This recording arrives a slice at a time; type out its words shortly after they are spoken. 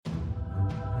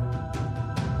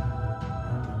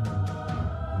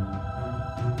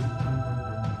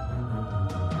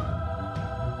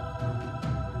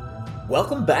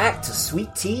Welcome back to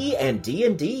Sweet Tea and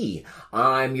D&D.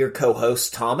 I'm your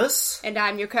co-host, Thomas. And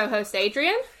I'm your co-host,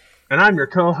 Adrian. And I'm your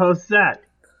co-host, Zach.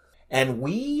 And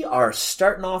we are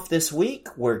starting off this week.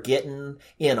 We're getting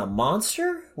in a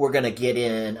monster, we're going to get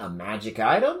in a magic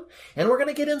item, and we're going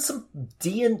to get in some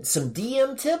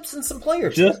DM tips and some player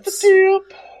tips. Just a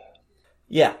tip.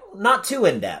 Yeah, not too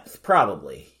in-depth,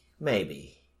 probably.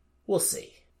 Maybe. We'll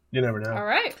see. You never know. All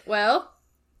right, well,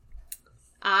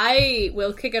 I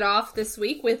will kick it off this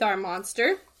week with our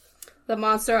monster. The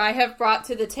monster I have brought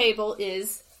to the table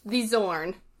is the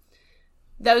Zorn.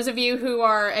 Those of you who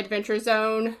are Adventure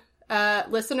Zone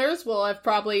listeners will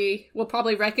probably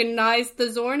recognize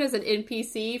the Zorn as an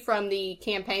NPC from the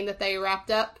campaign that they wrapped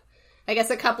up, I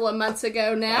guess, a couple of months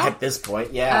ago now. At this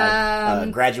point, yeah.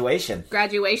 Graduation.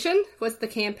 Graduation was the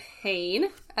campaign.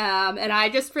 And I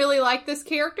just really like this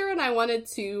character, and I wanted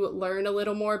to learn a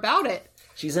little more about it.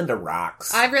 She's into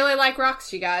rocks. I really like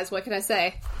rocks, you guys. What can I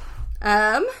say?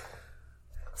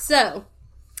 So,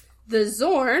 the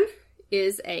Zorn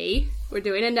is we're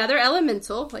doing another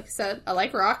elemental. Like I said, I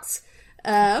like rocks.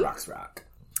 Rocks rock.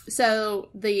 So,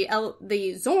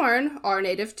 the Zorn are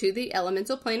native to the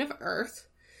elemental plane of Earth,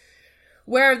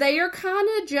 where they are kind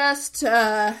of just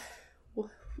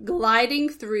gliding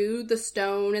through the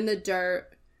stone and the dirt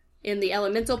in the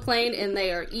elemental plane, and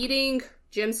they are eating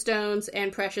gemstones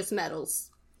and precious metals.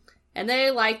 And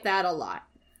they like that a lot.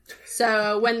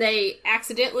 So when they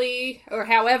accidentally, or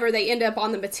however they end up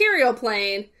on the material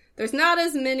plane, there's not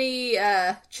as many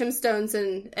gemstones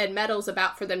and metals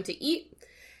about for them to eat.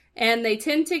 And they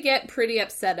tend to get pretty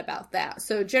upset about that.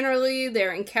 So generally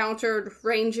they're encountered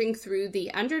ranging through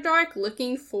the Underdark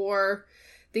looking for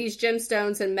these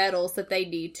gemstones and metals that they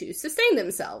need to sustain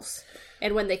themselves.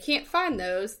 And when they can't find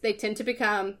those, they tend to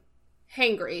become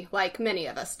hangry, like many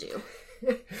of us do.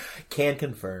 Can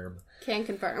confirm. Can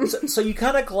confirm. So you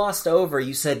kind of glossed over,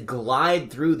 you said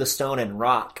glide through the stone and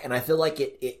rock, and I feel like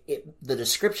the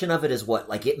description of it is what?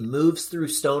 Like it moves through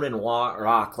stone and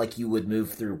rock like you would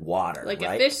move through water, like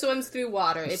right? a fish swims through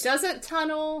water. It doesn't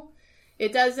tunnel.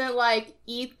 It doesn't, like,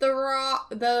 eat the rock,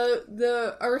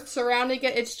 the earth surrounding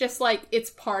it. It's just, like,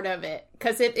 it's part of it.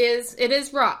 Because it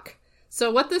is rock. So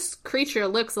what this creature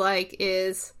looks like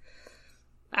is,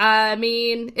 I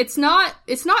mean, it's not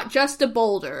just a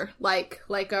boulder, like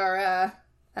our,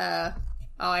 I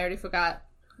already forgot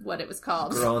what it was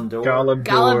called.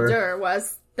 Galamdur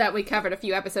was, that we covered a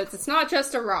few episodes. It's not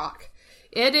just a rock.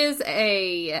 It is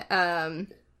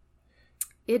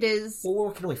well,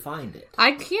 where can we find it?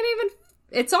 I can't even...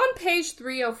 It's on page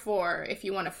 304 if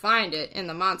you want to find it in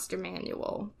the monster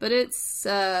manual. But it's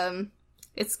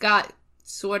got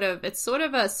sort of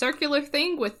a circular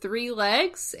thing with 3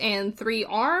 legs and 3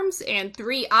 arms and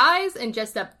 3 eyes and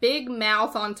just a big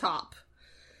mouth on top.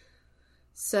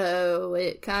 So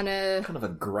it kind of a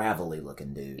gravelly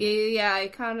looking dude. Yeah,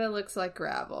 it kind of looks like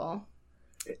gravel.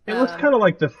 It looks kind of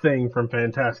like the Thing from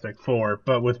Fantastic Four,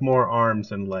 but with more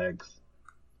arms and legs.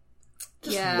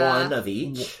 Just one of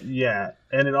each? Yeah,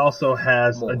 and it also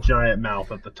has a giant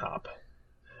mouth at the top.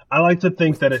 I like to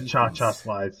think that it cha-cha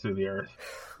slides through the earth.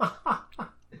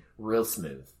 Real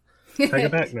smooth. Take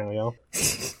it back now, y'all.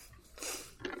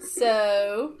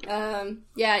 So,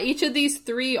 each of these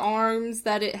 3 arms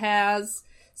that it has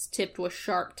is tipped with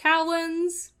sharp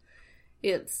talons.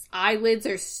 Its eyelids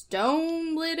are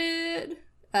stone-lidded.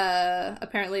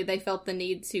 Apparently they felt the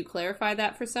need to clarify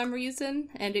that for some reason,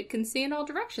 and it can see in all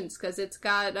directions because it's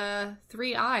got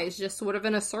 3 eyes just sort of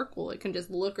in a circle. It can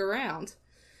just look around.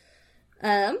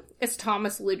 As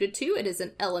Thomas alluded to, it is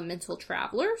an elemental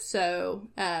traveler, so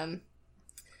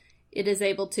it is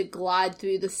able to glide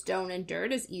through the stone and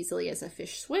dirt as easily as a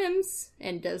fish swims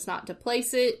and does not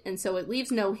displace it, and so it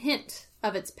leaves no hint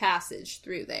of its passage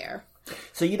through there.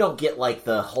 So you don't get like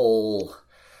the whole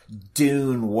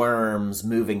dune worms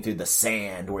moving through the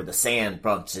sand where the sand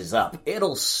bunches up.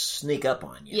 It'll sneak up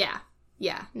on you.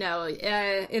 Yeah. No,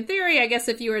 in theory, I guess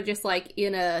if you were just like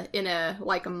in a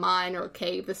like a mine or a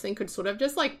cave, this thing could sort of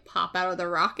just like pop out of the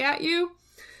rock at you.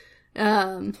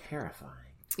 Terrifying.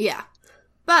 Yeah.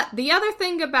 But the other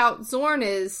thing about Zorn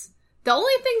is the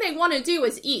only thing they want to do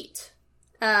is eat.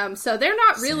 So they're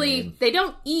not really, they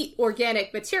don't eat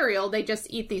organic material. They just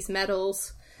eat these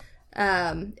metals,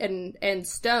 and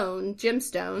gemstones.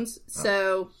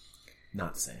 So,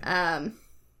 not same.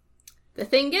 The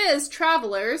thing is,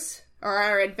 travelers, or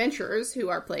our adventurers, who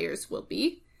our players will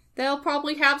be, they'll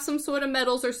probably have some sort of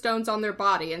metals or stones on their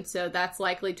body, and so that's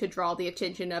likely to draw the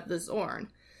attention of the Zorn.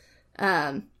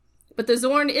 But the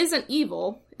Zorn isn't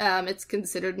evil. It's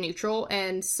considered neutral,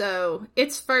 and so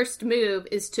its first move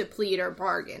is to plead or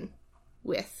bargain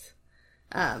with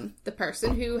the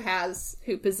person who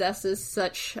possesses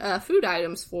such food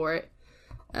items for it.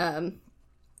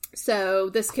 So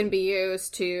this can be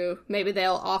used to, maybe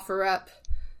they'll offer up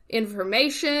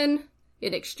information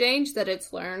in exchange that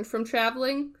it's learned from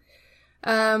traveling.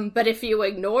 But if you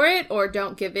ignore it or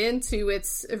don't give in to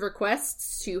its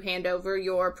requests to hand over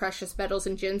your precious metals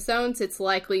and gemstones, it's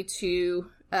likely to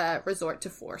resort to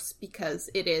force because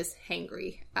it is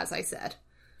hangry, as I said.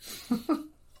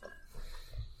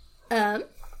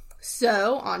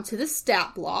 So, onto the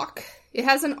stat block. It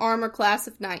has an armor class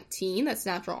of 19. That's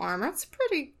natural armor. It's a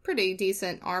pretty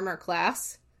decent armor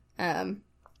class.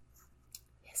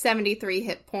 73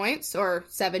 hit points, or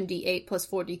 78 plus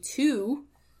 42,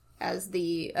 as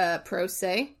the pros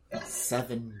say.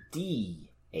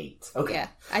 78. Okay. Yeah,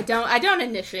 I don't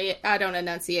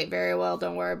enunciate very well.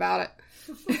 Don't worry about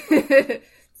it.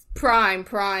 prime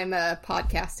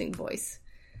podcasting voice.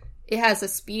 It has a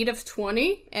speed of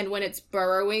 20, and when it's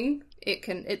burrowing,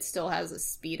 it still has a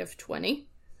speed of 20.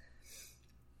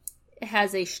 It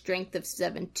has a strength of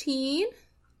 17,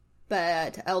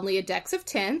 but only a dex of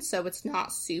 10, so it's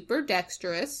not super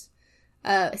dexterous.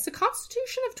 It's a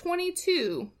constitution of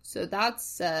 22, so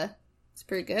that's it's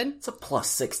pretty good. It's a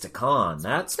 +6 to con.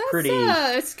 That's pretty.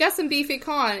 It's got some beefy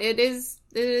con. It is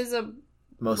a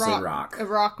mostly rock. A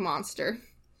rock monster.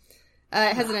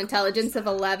 It has an intelligence of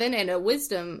 11 and a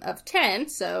wisdom of 10,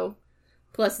 so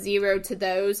 +0 to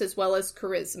those, as well as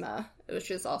charisma,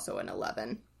 which is also an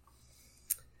 11.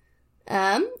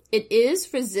 It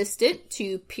is resistant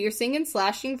to piercing and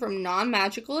slashing from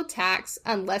non-magical attacks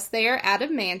unless they are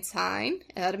adamantine.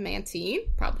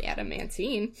 Probably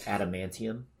adamantine.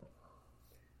 Adamantium.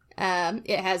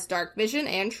 It has dark vision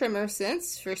and tremor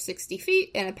sense for 60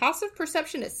 feet, and a passive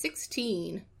perception at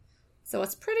 16. So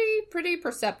it's pretty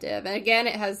perceptive. And again,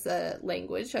 it has the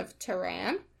language of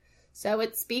Terran. So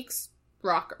it speaks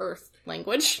rock earth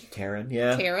language. Terran,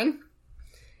 yeah. Terran.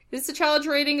 It's a challenge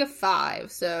rating of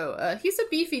 5. So he's a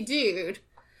beefy dude.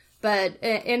 But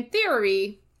in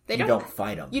theory, you don't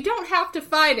fight him. You don't have to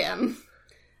fight him.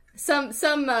 Some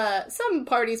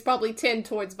parties probably tend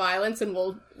towards violence and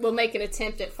will make an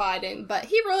attempt at fighting. But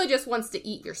he really just wants to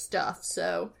eat your stuff.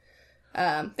 So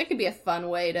that could be a fun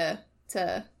way to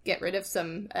get rid of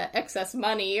some excess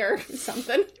money or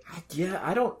something. Yeah,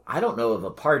 I don't know of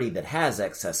a party that has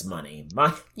excess money.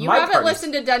 You haven't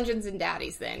listened to Dungeons and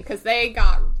Daddies then, because they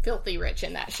got filthy rich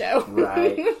in that show.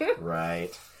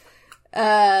 Right.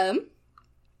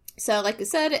 So like I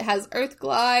said, it has Earth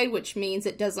Glide, which means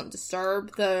it doesn't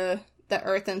disturb the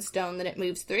earth and stone that it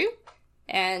moves through.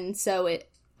 And so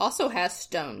it also has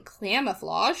Stone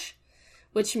Camouflage,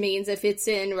 which means if it's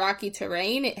in rocky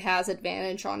terrain, it has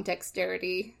advantage on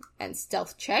dexterity and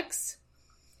stealth checks.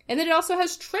 And then it also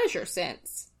has Treasure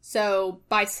Sense. So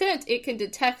by scent, it can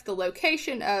detect the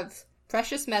location of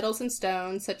precious metals and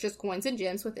stones, such as coins and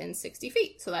gems, within 60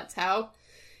 feet. So that's how,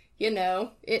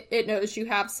 it knows you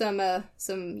have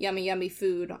some yummy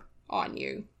food on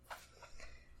you.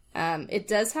 It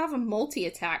does have a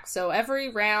multi-attack. So every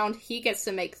round, he gets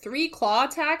to make 3 claw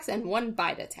attacks and 1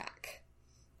 bite attack.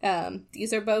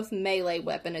 These are both melee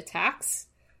weapon attacks.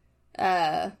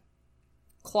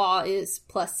 Claw is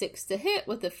 +6 to hit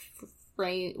with a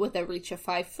reach of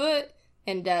 5 foot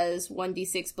and does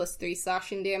 1d6 + 3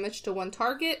 slashing damage to one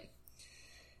target.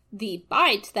 The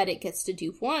bite that it gets to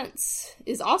do once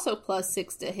is also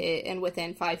 +6 to hit and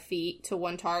within 5 feet to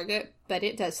one target, but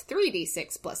it does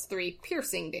 3d6 + 3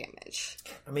 piercing damage.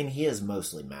 I mean, he is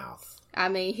mostly mouth. I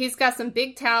mean, he's got some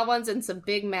big talons and some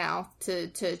big mouth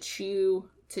to chew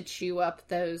up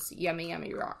those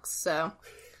yummy rocks. So,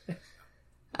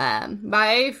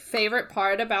 my favorite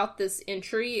part about this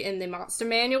entry in the monster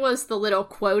manual is the little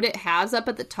quote it has up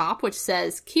at the top, which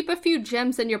says, "Keep a few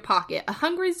gems in your pocket. A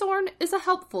hungry Zorn is a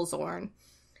helpful Zorn."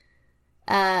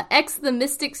 X the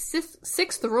Mystic's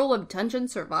sixth rule of dungeon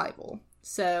survival.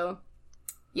 So,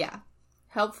 yeah.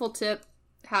 Helpful tip,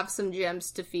 have some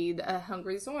gems to feed a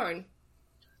hungry Zorn.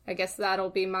 I guess that'll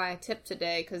be my tip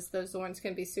today, because those Zorns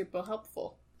can be super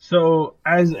helpful. So,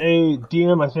 as a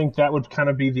DM, I think that would kind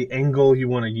of be the angle you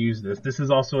want to use this. This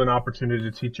is also an opportunity to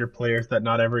teach your players that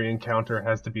not every encounter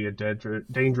has to be a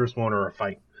dangerous one or a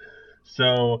fight.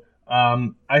 So,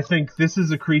 I think this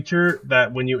is a creature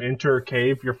that when you enter a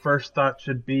cave, your first thought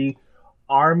should be,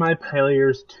 are my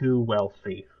players too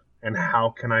wealthy? And how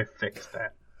can I fix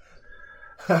that?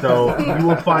 So you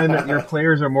will find that your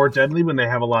players are more deadly when they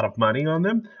have a lot of money on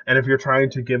them. And if you're trying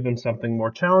to give them something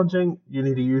more challenging, you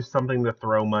need to use something to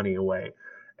throw money away.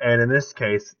 And in this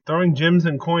case, throwing gems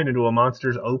and coin into a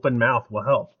monster's open mouth will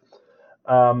help.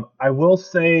 I will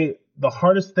say the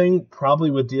hardest thing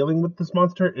probably with dealing with this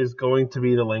monster is going to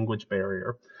be the language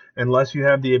barrier. Unless you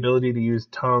have the ability to use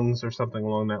tongues or something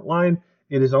along that line,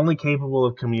 it is only capable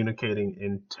of communicating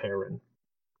in Terran.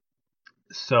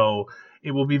 So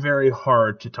it will be very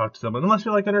hard to talk to someone. Unless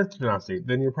you're like an Earth Genasi,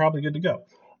 then you're probably good to go.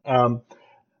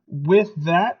 With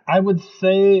that, I would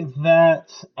say that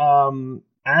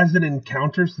as an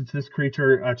encounter, since this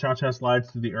creature, Cha-Cha,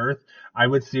 slides to the Earth, I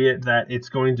would see it that it's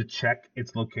going to check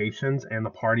its locations and the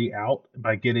party out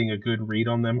by getting a good read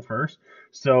on them first.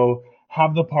 So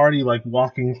have the party like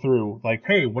walking through, like,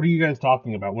 hey, what are you guys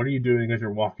talking about? What are you doing as you're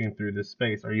walking through this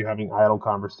space? Are you having idle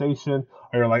conversation?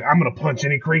 Or you're like, I'm going to punch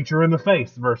any creature in the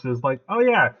face, versus like, oh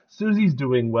yeah, Susie's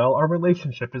doing well. Our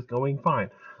relationship is going fine.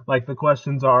 Like, the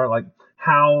questions are like,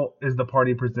 how is the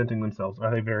party presenting themselves?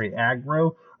 Are they very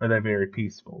aggro? Are they very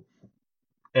peaceful?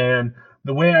 And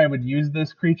the way I would use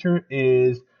this creature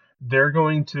is they're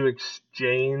going to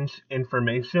exchange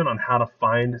information on how to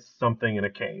find something in a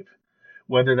cave.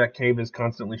 Whether that cave is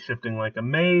constantly shifting like a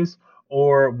maze,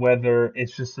 or whether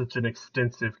it's just such an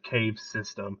extensive cave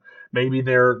system. Maybe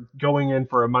they're going in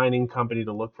for a mining company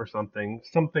to look for something.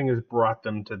 Something has brought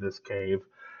them to this cave.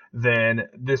 Then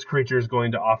this creature is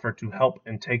going to offer to help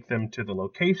and take them to the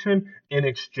location in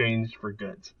exchange for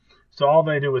goods. So all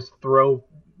they do is throw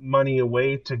money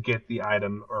away to get the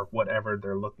item or whatever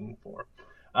they're looking for.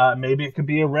 Maybe it could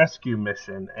be a rescue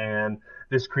mission, and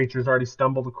this creature's already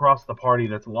stumbled across the party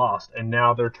that's lost, and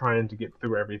now they're trying to get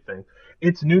through everything.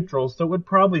 It's neutral, so it would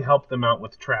probably help them out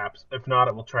with traps. If not,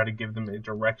 it will try to give them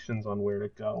directions on where to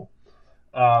go.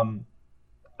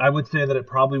 I would say that it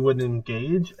probably wouldn't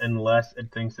engage unless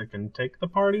it thinks it can take the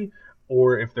party,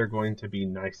 or if they're going to be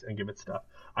nice and give it stuff.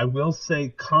 I will say,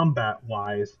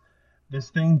 combat-wise, this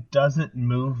thing doesn't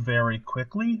move very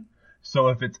quickly. So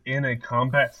if it's in a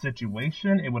combat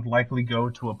situation, it would likely go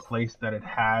to a place that it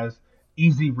has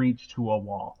easy reach to a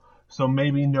wall. So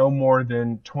maybe no more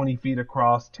than 20 feet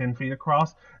across, 10 feet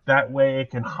across. That way it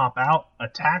can hop out,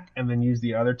 attack, and then use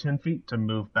the other 10 feet to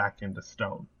move back into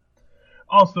stone.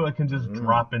 Also, it can just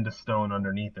drop into stone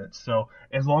underneath it. So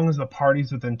as long as the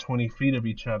party's within 20 feet of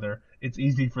each other, it's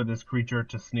easy for this creature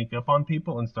to sneak up on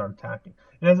people and start attacking.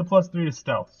 It has a +3 to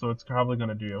stealth, so it's probably going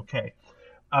to do okay.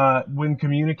 When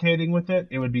communicating with it,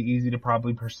 it would be easy to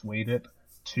probably persuade it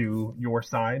to your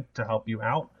side to help you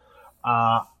out.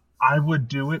 I would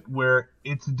do it where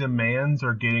its demands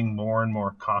are getting more and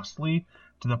more costly,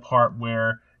 to the part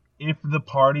where if the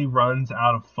party runs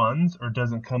out of funds or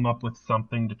doesn't come up with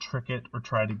something to trick it or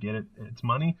try to get its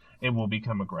money, it will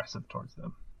become aggressive towards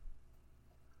them.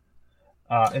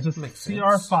 It's a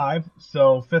CR5,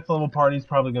 so 5th level party is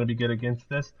probably going to be good against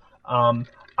this.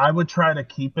 I would try to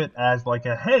keep it as like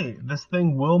a, hey, this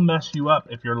thing will mess you up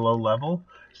if you're low level.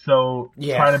 So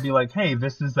try to be like, hey,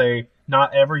 this is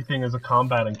not everything is a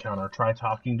combat encounter. Try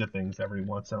talking to things every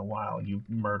once in a while, you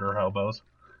murder hobos.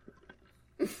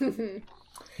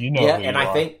 You know. Yeah, and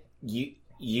I think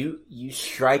you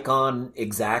strike on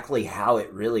exactly how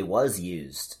it really was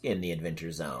used in the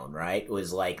Adventure Zone, right? It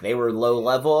was like they were low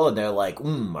level and they're like,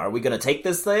 are we going to take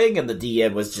this thing? And the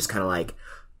DM was just kind of like,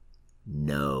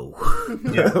 no. I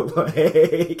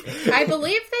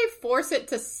believe they force it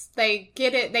to, they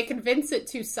convince it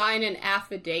to sign an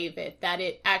affidavit that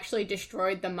it actually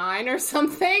destroyed the mine or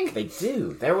something. They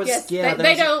do. There was,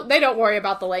 they don't worry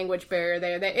about the language barrier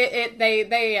there.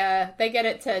 They get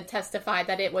it to testify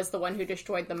that it was the one who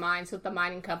destroyed the mine, so that the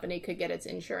mining company could get its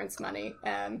insurance money.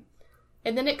 And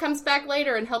then it comes back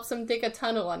later and helps them dig a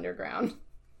tunnel underground.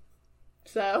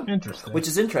 So interesting. Which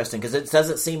is interesting because it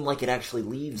doesn't seem like it actually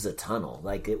leaves a tunnel.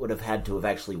 Like it would have had to have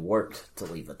actually worked to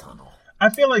leave a tunnel.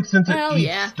 I feel like since it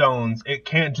eats stones, it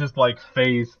can't just like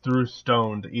phase through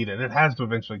stone to eat it. It has to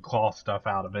eventually claw stuff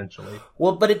out eventually.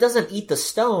 Well, but it doesn't eat the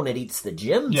stone; it eats the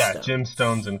gemstones. Yeah,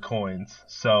 gemstones and coins.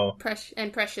 So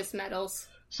and precious metals.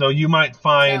 So you might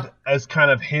find, as kind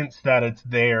of hints that it's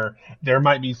there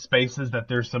might be spaces that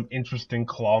there's some interesting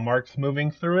claw marks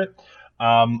moving through it.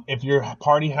 If your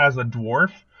party has a dwarf,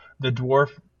 the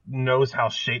dwarf knows how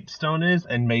shapestone is,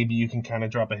 and maybe you can kind of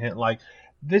drop a hint like,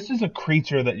 this is a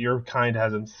creature that your kind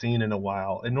hasn't seen in a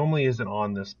while. It normally isn't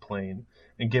on this plane,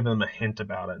 and give them a hint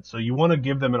about it. So you want to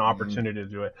give them an opportunity to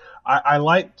do it. I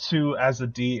like to, as a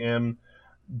DM,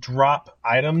 drop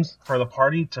items for the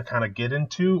party to kind of get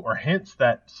into, or hints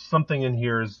that something in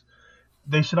here is,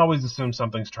 they should always assume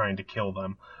something's trying to kill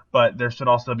them. But there should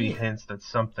also be hints that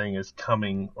something is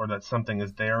coming or that something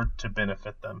is there to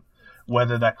benefit them.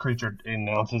 Whether that creature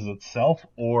announces itself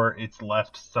or it's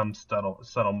left some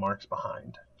subtle marks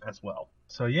behind as well.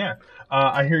 So yeah,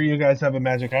 I hear you guys have a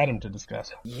magic item to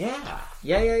discuss. Yeah.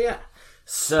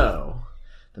 So,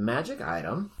 the magic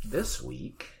item this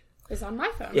week Is on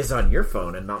my phone. Is on your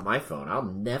phone and not my phone. I'll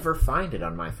never find it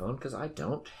on my phone because I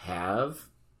don't have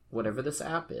whatever this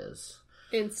app is.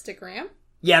 Instagram?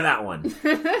 Yeah, that one.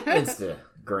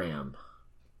 Instagram.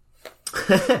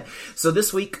 So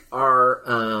this week, our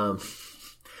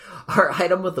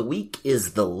item of the week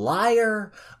is the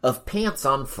Liar of Pants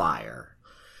on Fire.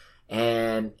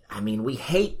 And, I mean, we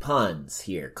hate puns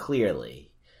here,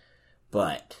 clearly.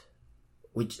 But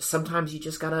sometimes you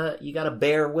gotta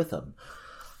bear with them.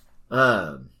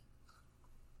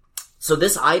 So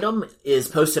this item is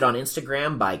posted on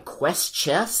Instagram by Quest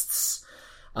Chests,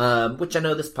 which I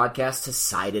know this podcast has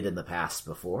cited in the past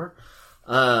before.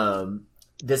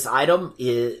 This item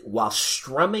is, while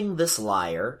strumming this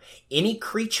lyre, any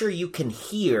creature you can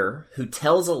hear who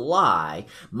tells a lie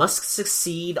must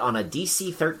succeed on a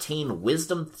DC 13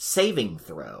 Wisdom saving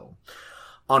throw.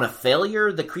 On a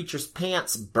failure, the creature's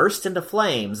pants burst into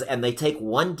flames, and they take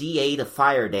 1d8 of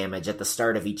fire damage at the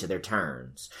start of each of their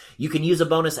turns. You can use a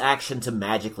bonus action to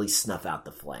magically snuff out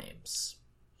the flames.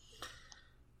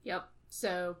 Yep,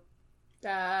 so...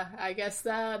 I guess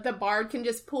the bard can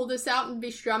just pull this out and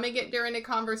be strumming it during a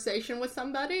conversation with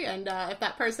somebody, and if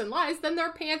that person lies, then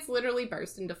their pants literally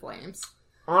burst into flames.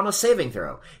 On a saving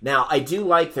throw. Now, I do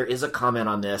like there is a comment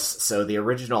on this, so the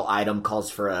original item calls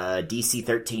for a DC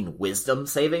 13 Wisdom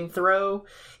saving throw,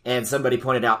 and somebody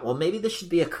pointed out, well, maybe this should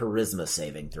be a Charisma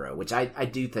saving throw, which I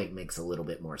do think makes a little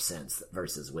bit more sense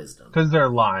versus Wisdom. Because they're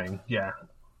lying, yeah.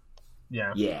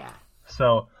 Yeah.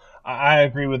 So... I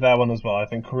agree with that one as well. I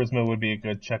think Charisma would be a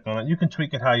good check on it. You can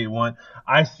tweak it how you want.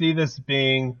 I see this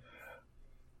being,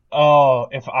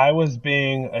 if I was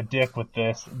being a dick with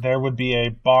this, there would be a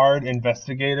bard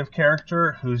investigative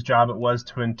character whose job it was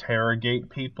to interrogate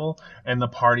people, and the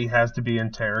party has to be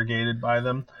interrogated by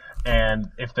them. And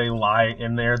if they lie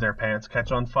in there, their pants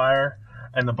catch on fire,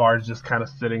 and the bard's just kind of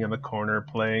sitting in the corner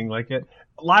playing like it.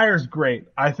 Liar's great.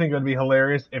 I think it would be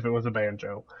hilarious if it was a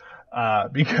banjo.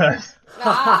 Because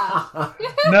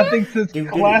nothing says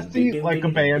classy like a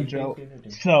banjo.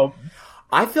 So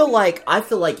I feel like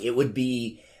it would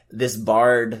be this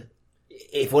bard,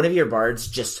 if one of your bards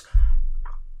just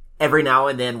every now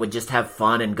and then would just have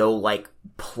fun and go like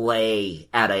play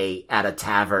at a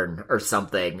tavern or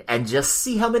something and just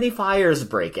see how many fires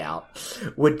break out,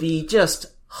 would be just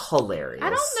hilarious. I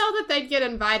don't know that they'd get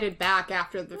invited back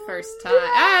after the first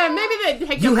time. Maybe they'd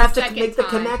take You it have the to second make time. the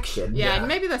connection. Yeah,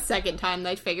 maybe the second time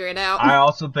they'd figure it out. I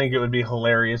also think it would be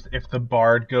hilarious if the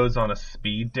bard goes on a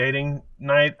speed dating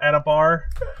night at a bar,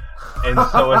 and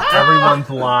so if everyone's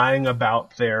lying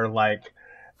about their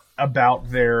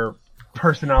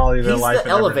personality, their life. He's the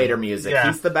elevator music. Yeah.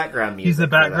 He's the background music. He's the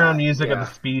background music yeah. of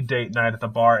the speed date night at the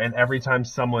bar, and every time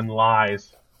someone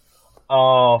lies,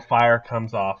 fire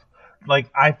comes off.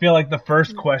 Like, I feel like the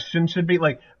first question should be,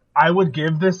 like, I would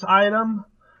give this item,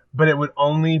 but it would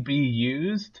only be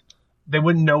used. They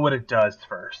wouldn't know what it does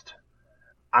first.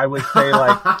 I would say,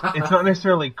 like, it's not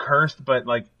necessarily cursed, but,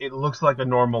 like, it looks like a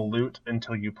normal loot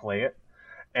until you play it.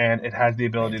 And it has the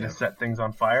ability to set things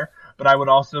on fire. But I would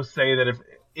also say that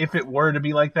if it were to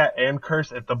be like that and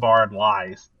cursed, if the bard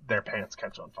lies, their pants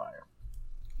catch on fire.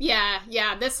 Yeah.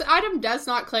 This item does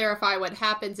not clarify what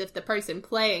happens if the person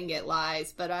playing it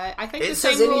lies, but I think it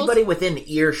says anybody within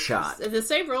earshot. The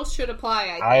same rules should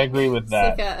apply. I agree with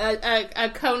that. It's like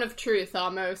a cone of truth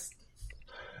almost.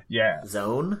 Yeah.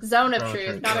 Zone of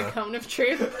truth, not a cone of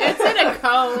truth. It's in a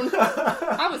cone.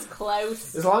 I was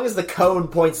close. As long as the cone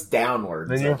points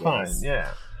downwards, then you're fine.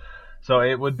 Yeah. So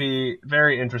it would be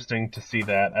very interesting to see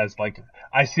that as like,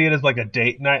 I see it as like a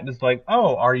date night, and it's like,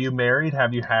 oh, are you married?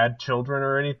 Have you had children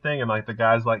or anything? And like the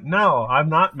guy's like, no, I'm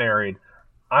not married.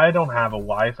 I don't have a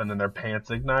wife. And then their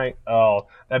pants ignite. Oh,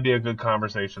 that'd be a good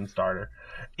conversation starter.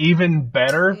 Even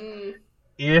better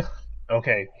if,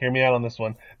 okay, hear me out on this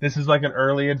one. This is like an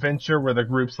early adventure where the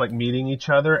group's like meeting each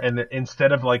other, and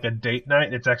instead of like a date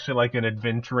night, it's actually like an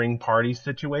adventuring party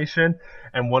situation.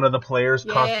 And one of the players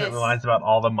constantly lies about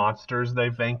all the monsters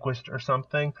they've vanquished or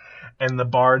something. And the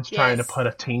bard's trying to put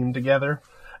a team together.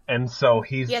 And so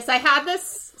he's... Yes, I had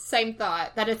this same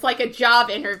thought, that it's like a job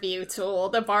interview tool.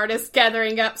 The bard is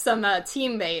gathering up some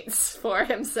teammates for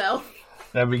himself.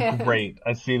 That'd be great.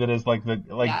 I see that as like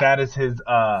that is his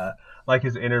like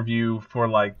his interview for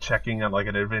like checking on like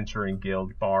an adventuring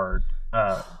guild bard.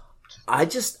 I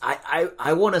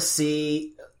want to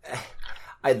see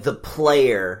the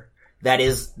player that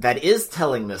is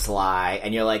telling this lie,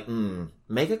 and you're like,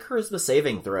 make a charisma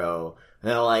saving throw. And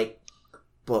they're like,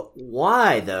 but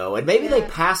why though? And maybe they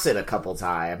pass it a couple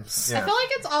times. Yeah. I feel like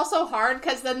it's also hard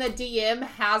because then the DM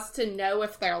has to know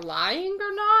if they're lying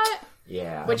or not.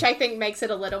 Yeah. Which I think makes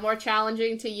it a little more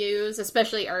challenging to use,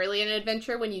 especially early in an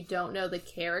adventure when you don't know the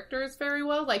characters very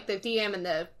well. Like, the DM and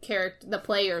the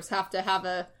players have to have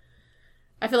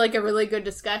I feel like a really good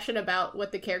discussion about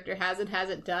what the character has and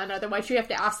hasn't done. Otherwise, you have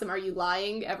to ask them, are you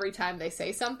lying every time they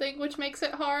say something, which makes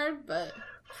it hard, but...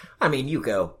 I mean,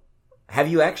 Yuko, have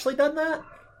you actually done that?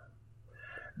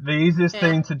 The easiest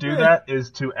thing to do that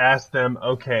is to ask them,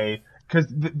 okay, because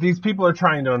these people are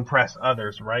trying to impress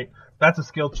others, right? That's a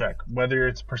skill check, whether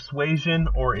it's persuasion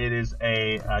or it is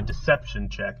a deception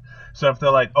check. So if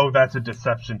they're like, oh, that's a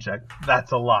deception check,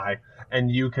 that's a lie. And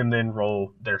you can then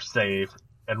roll their save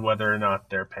and whether or not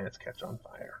their pants catch on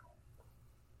fire.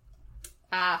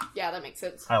 Yeah, that makes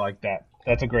sense. I like that.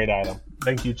 That's a great item.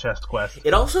 Thank you, Chest Quest.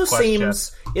 It also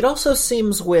seems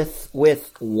with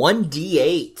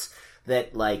 1d8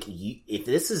 that, like,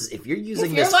 if you're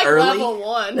using this like early, level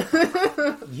 1,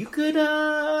 you could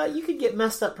get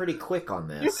messed up pretty quick on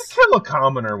this. You could kill a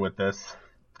commoner with this.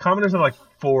 Commoners are like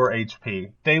 4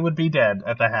 HP. They would be dead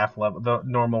at the half level, the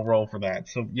normal roll for that.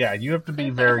 So yeah, you have to be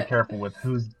very careful with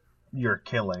who's you're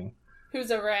killing.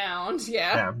 Who's around?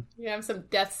 Yeah. You have some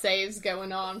death saves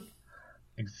going on.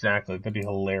 Exactly. That'd be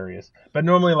hilarious. But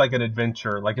normally, like an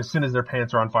adventure, like as soon as their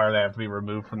pants are on fire, they have to be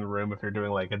removed from the room if you're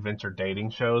doing like adventure dating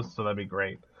shows. So that'd be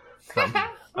great. So,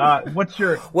 what's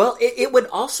your? Well, it would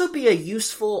also be a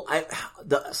useful.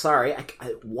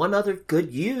 One other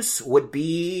good use would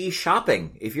be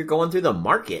shopping. If you're going through the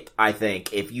market, I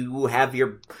think if you have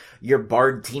your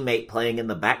bard teammate playing in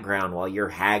the background while you're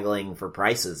haggling for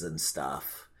prices and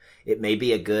stuff, it may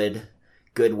be a good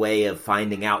way of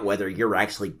finding out whether you're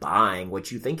actually buying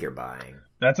what you think you're buying.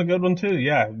 That's a good one too.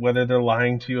 Yeah, whether they're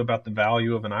lying to you about the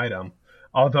value of an item.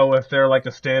 Although if they're like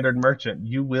a standard merchant,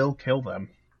 you will kill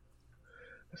them.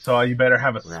 So you better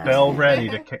have a spell ready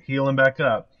to heal him back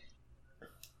up.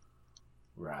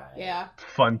 Right. Yeah.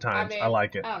 Fun times. I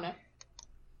like it. I don't know.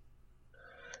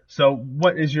 So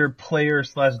what is your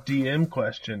player/DM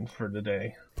question for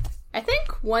today? I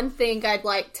think one thing I'd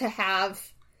like to have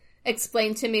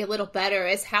explained to me a little better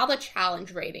is how the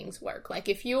challenge ratings work. Like,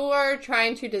 if you're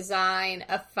trying to design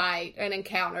a fight, an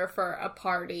encounter for a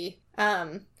party,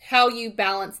 how you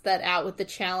balance that out with the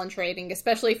challenge rating,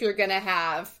 especially if you're going to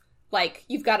have, like,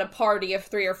 you've got a party of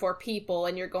 3 or 4 people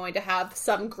and you're going to have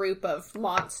some group of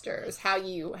monsters, how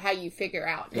you figure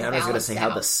out. Yeah, I was going to say how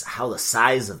the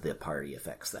size of the party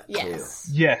affects that too.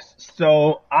 Yes.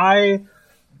 So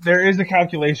there is a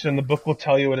calculation. The book will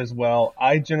tell you it as well.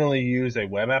 I generally use a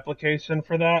web application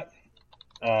for that.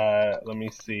 Let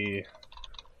me see.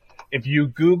 If you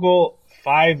Google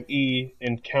 5e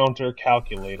encounter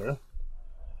calculator,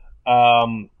 let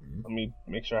me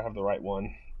make sure I have the right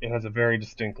one. It has a very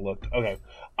distinct look. Okay.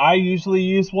 I usually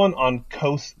use one on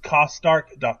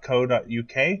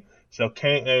castark.co.uk. So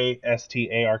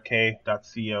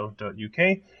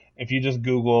kastark.co.uk. If you just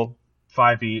Google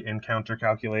 5e encounter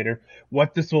calculator,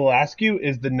 what this will ask you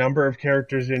is the number of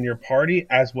characters in your party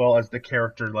as well as the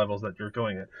character levels that you're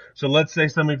going at. So let's say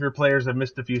some of your players have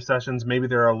missed a few sessions. Maybe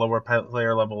they're a lower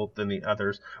player level than the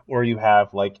others, or you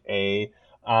have like a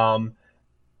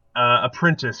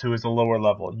apprentice who is a lower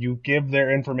level. You give their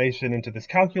information into this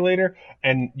calculator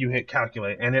and you hit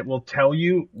calculate, and it will tell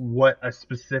you what a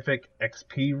specific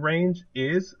XP range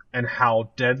is and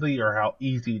how deadly or how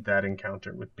easy that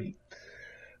encounter would be.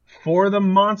 For the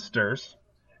monsters,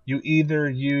 you either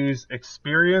use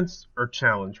experience or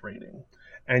challenge rating,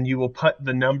 and you will put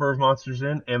the number of monsters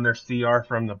in and their CR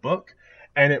from the book,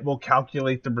 and it will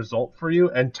calculate the result for you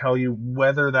and tell you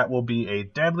whether that will be a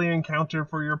deadly encounter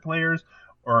for your players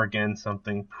or, again,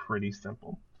 something pretty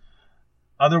simple.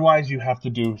 Otherwise, you have to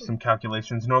do some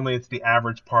calculations. Normally, it's the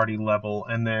average party level,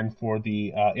 and then for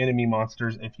the enemy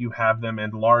monsters, if you have them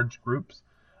in large groups,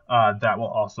 that will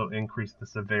also increase the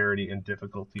severity and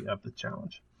difficulty of the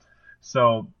challenge.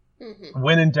 So,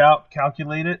 when in doubt,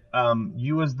 calculate it.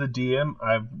 You as the DM,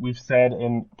 we've said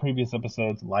in previous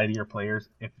episodes, lie to your players.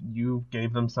 If you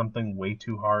gave them something way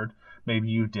too hard, maybe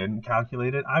you didn't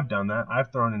calculate it. I've done that.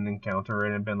 I've thrown an encounter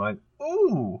in and been like,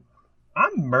 ooh,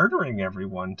 I'm murdering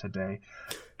everyone today.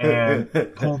 And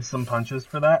pulled some punches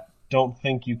for that. Don't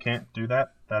think you can't do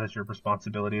that. That is your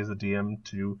responsibility as a DM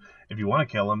to, if you want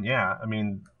to kill them, yeah. I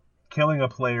mean, killing a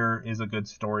player is a good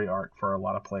story arc for a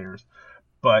lot of players.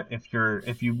 But if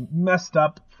you messed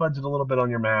up, fudged a little bit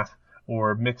on your math,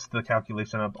 or mixed the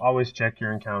calculation up, always check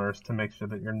your encounters to make sure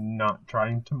that you're not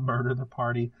trying to murder the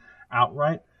party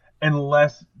outright,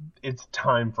 unless it's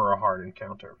time for a hard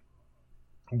encounter.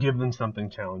 Give them something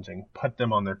challenging. Put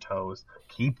them on their toes.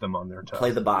 Keep them on their toes.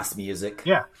 Play the boss music.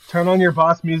 Yeah, turn on your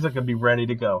boss music and be ready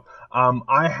to go.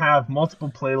 I have multiple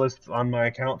playlists on my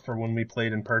account for when we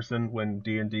played in person, when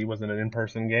D&D wasn't an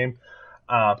in-person game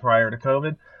prior to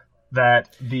COVID,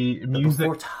 that the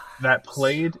music that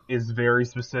played is very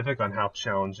specific on how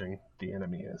challenging the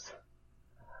enemy is.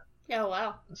 Oh,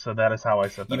 wow. So that is how I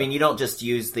set that You mean up. you don't just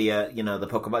use the, the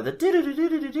Pokemon,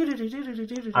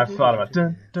 the... I've thought about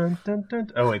dun, dun, dun,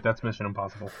 dun. Oh, wait, that's Mission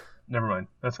Impossible. Never mind.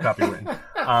 That's copywritten.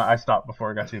 I stopped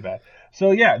before it got too bad.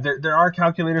 So, yeah, there are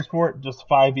calculators for it. Just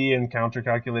 5e Encounter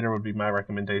Calculator would be my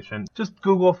recommendation. Just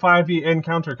Google 5e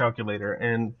Encounter Calculator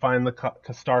and find the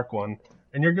Stark one,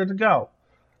 and you're good to go.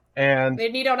 And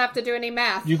Then you don't have to do any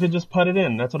math. you can just put it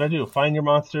in. That's what I do. Find your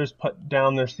monsters, put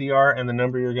down their CR and the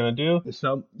number you're going to do.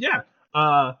 So, yeah.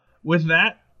 With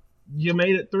that, you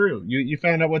made it through. You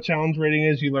found out what challenge rating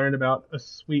is. You learned about a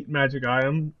sweet magic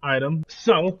item.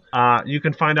 So, you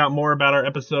can find out more about our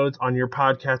episodes on your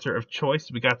podcatcher of choice.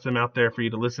 We got some out there for you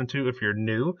to listen to if you're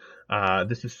new.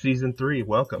 This is season 3.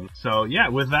 Welcome. So, yeah,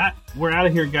 with that, we're out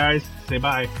of here, guys. Say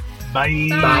bye. Bye.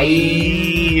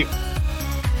 Bye.